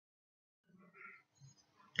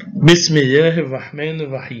بسم الله الرحمن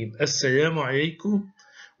الرحيم. السلام عليكم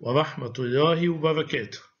ورحمة الله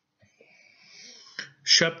وبركاته.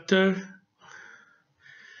 Chapter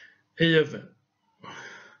 11.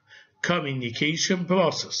 Communication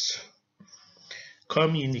process.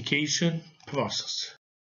 Communication process.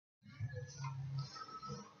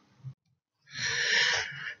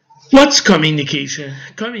 What's communication?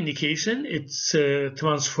 Communication, it's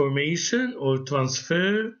transformation or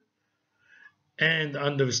transfer and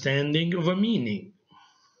understanding of a meaning.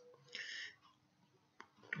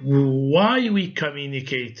 Why we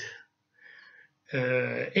communicate?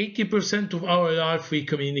 80% of our life we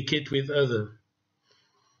communicate with others.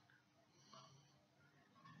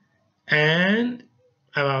 And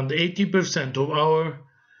around 80% of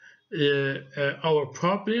our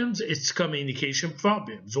problems, it's communication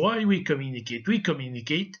problems. Why we communicate? We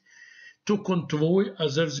communicate to control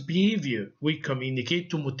others' behavior. We communicate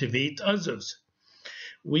to motivate others.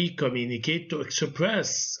 We communicate to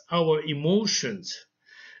express our emotions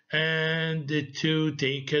and to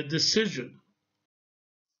take a decision.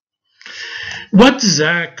 What is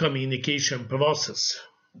a communication process?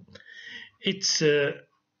 It's a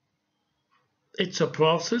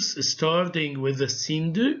process starting with the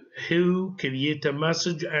sender who creates a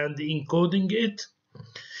message and encoding it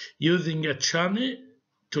using a channel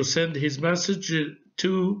to send his message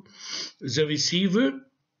to the receiver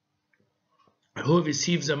who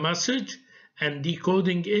receives a message and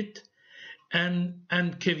decoding it and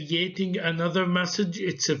creating another message.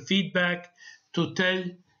 It's a feedback to tell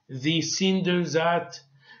the sender that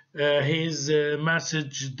his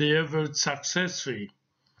message delivered successfully.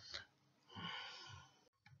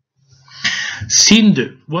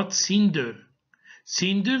 Sender. What's sender?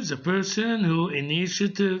 Sender is a person who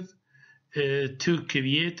initiative to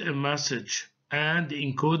create a message and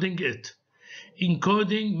encoding it.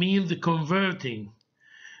 Encoding means converting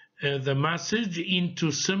the message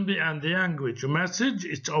into symbol and language. A message,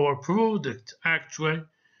 it's our product, actual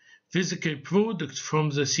physical product from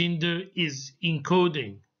the sender is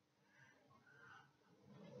encoding.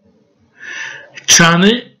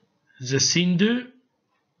 Channel, the sender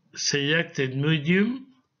selected medium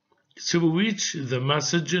through which the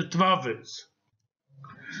message travels.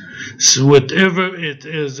 So whatever it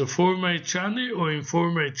is, a formal channel or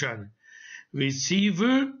informal channel.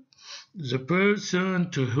 Receiver, the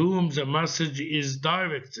person to whom the message is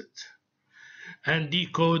directed. And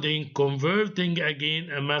decoding, converting again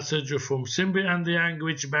a message from symbol and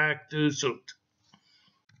language back to thought.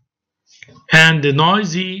 And the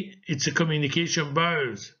noisy, it's a communication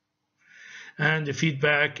barriers. And the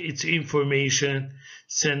feedback, it's information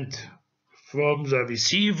sent from the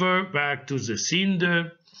receiver back to the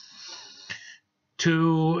sender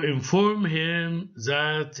to inform him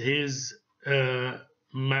that his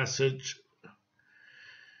message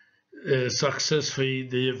successfully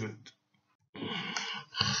delivered.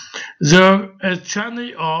 There is a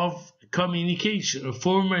channel of communication, a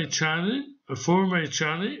formal channel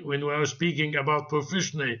when we are speaking about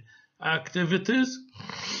professional activities,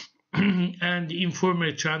 and the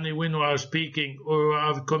informal channel when we are speaking or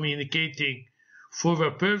are communicating for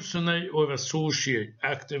a personal or a social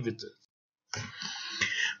activity.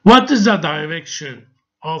 What is the direction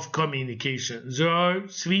of communication? There are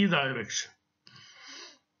three directions.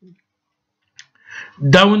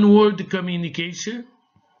 Downward communication,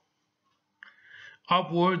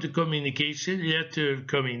 upward communication, lateral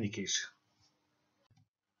communication.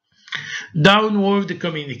 Downward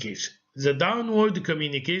communication. The downward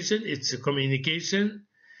communication, it's a communication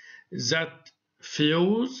that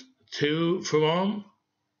flows from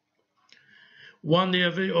one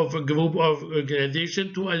level of a group of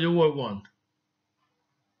organization to a lower one.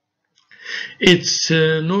 It's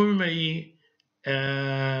normally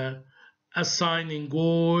assigning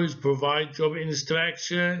goals, provide job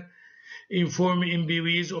instruction, inform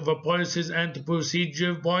employees of the policies and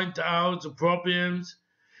procedure, point out the problems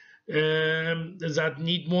that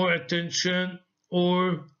need more attention,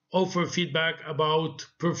 or offer feedback about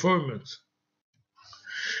performance.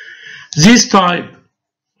 This type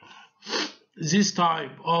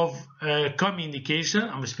of communication,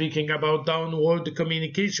 I'm speaking about downward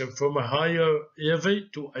communication from a higher level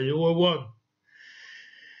to a lower one.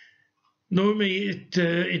 Normally,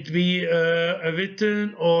 it be a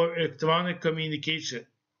written or electronic communication.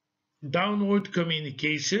 Downward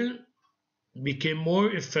communication became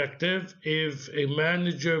more effective if a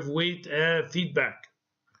manager waits feedback.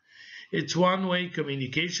 It's one-way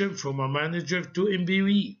communication from a manager to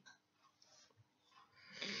employee,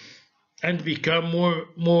 and become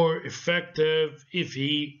more effective if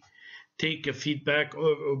he take a feedback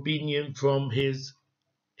or opinion from his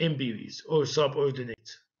employees or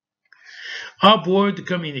subordinates. Upward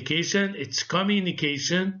communication, it's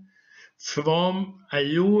communication from a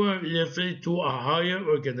lower level to a higher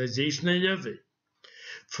organizational level,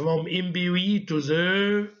 from employee to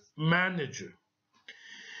their manager.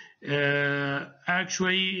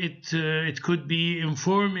 Actually, it could be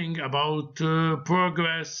informing about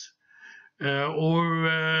progress or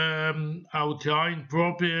outline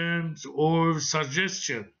problems or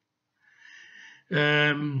suggestion.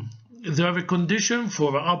 There are a condition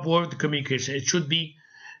for upward communication. It should be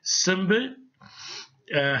simple,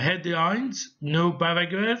 headlines, no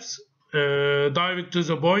paragraphs, direct to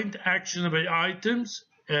the point, actionable items,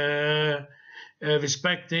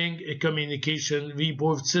 respecting a communication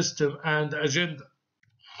report system and agenda.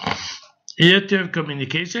 Letter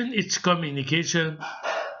communication, it's communication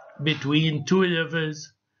between two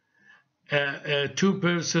levels, two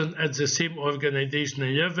persons at the same organizational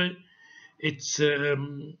level.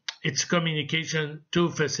 It's communication to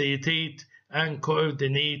facilitate and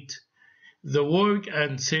coordinate the work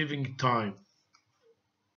and saving time.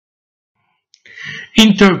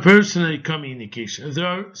 Interpersonal communication. There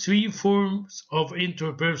are three forms of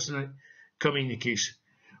interpersonal communication: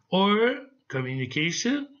 oral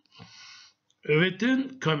communication,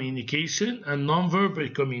 written communication, and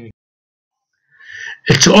nonverbal communication.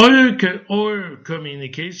 It's oral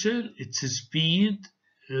communication. It's speed.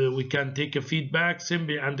 We can take a feedback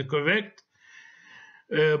simply and correct,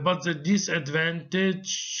 but the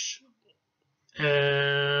disadvantage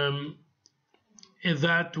is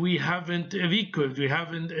that we haven't a record, we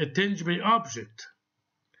haven't a tangible object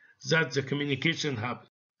that the communication happens.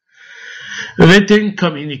 Written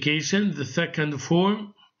communication, the second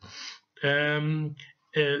form.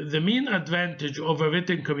 The main advantage of a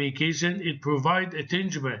written communication, it provides a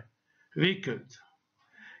tangible record,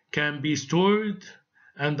 can be stored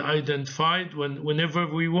and identified whenever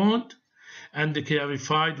we want, and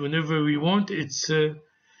clarified whenever we want. It's a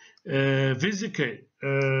physical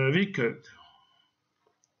record.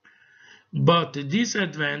 But the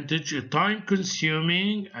disadvantage is time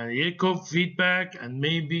consuming and lack of feedback and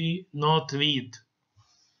maybe not read.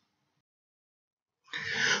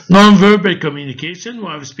 Non-verbal communication, we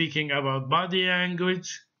are speaking about body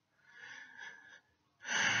language,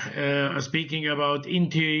 speaking about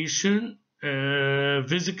intonation,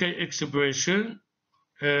 physical expression,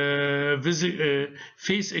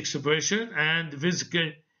 face expression, and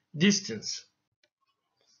physical distance.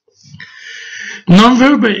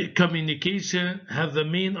 Nonverbal communication has the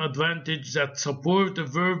main advantage that support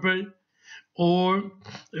verbal or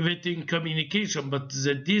written communication, but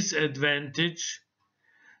the disadvantage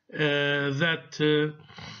that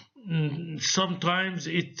sometimes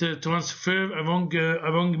it transfers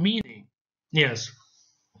along meaning. Yes.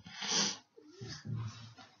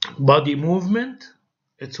 Body movement,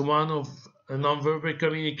 it's one of a nonverbal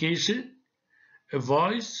communication. A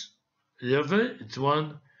voice level, it's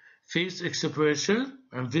one. Face expression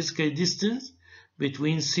and physical distance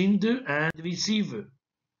between sender and receiver.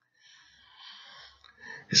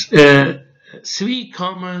 Three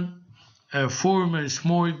common formal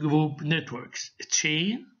small group networks. A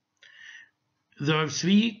chain. There are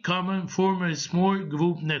three common formal small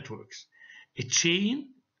group networks: a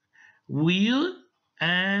chain, wheel,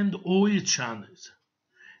 and oil channels.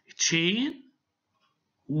 A chain,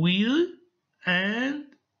 wheel, and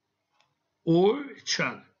or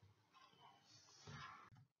channel.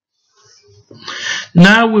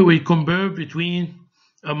 Now we will compare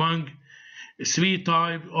among three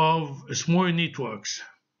types of small networks: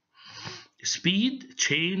 speed,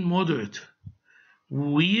 chain, moderate;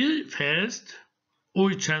 wheel, fast;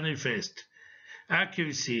 or channel, fast;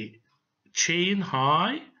 accuracy, chain,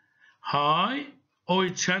 high; or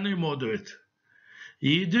channel, moderate;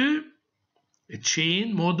 leader,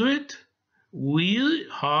 chain, moderate; wheel,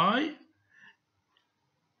 high;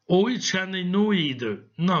 or channel, no leader,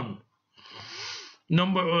 none.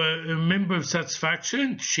 Member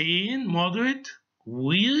satisfaction, chain, moderate;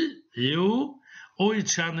 wheel, low; or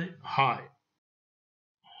channel, high.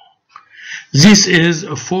 This is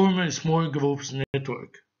a formal small groups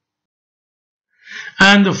network.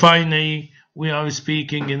 And finally, we are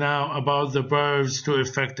speaking now about the paths to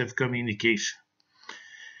effective communication: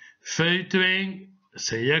 filtering,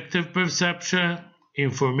 selective perception,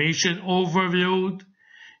 information overload,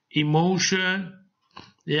 emotion,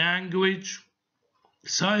 language,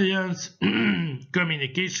 silence,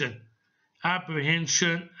 communication,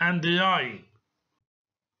 apprehension, and lying.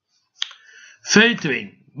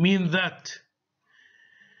 Filtering means that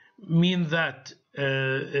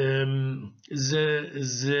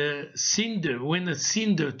the sender, when a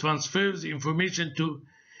sender transfers information to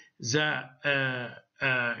the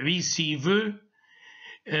receiver,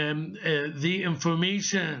 the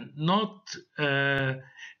information not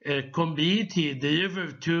completely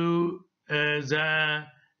delivered to the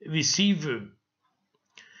receiver.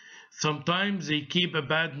 Sometimes they keep a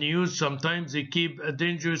bad news, sometimes they keep a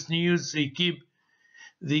dangerous news, they keep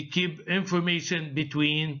information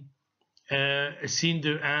between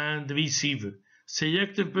sender and receiver.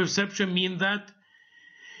 Selective perception means that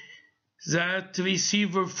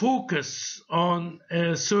receiver focus on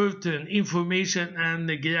certain information and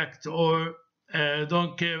neglect or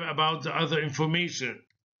don't care about the other information.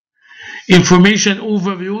 Information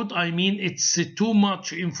overload, I mean it's too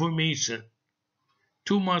much information.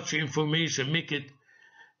 Too much information make it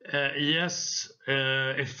less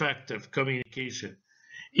effective communication.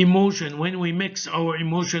 Emotion, when we mix our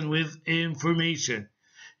emotion with information.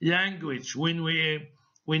 Language, when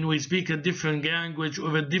we speak a different language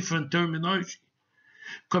or a different terminology.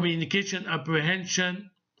 Communication apprehension,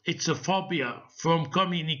 it's a phobia from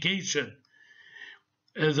communication.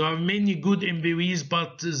 There are many good employees,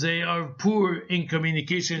 but they are poor in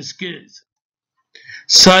communication skills.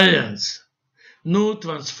 Silence, no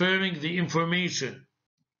transferring the information.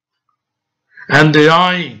 And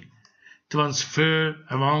lying, transfer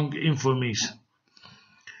among information.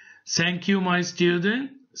 Thank you, my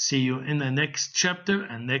student. See you in the next chapter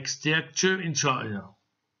and next lecture, inshallah.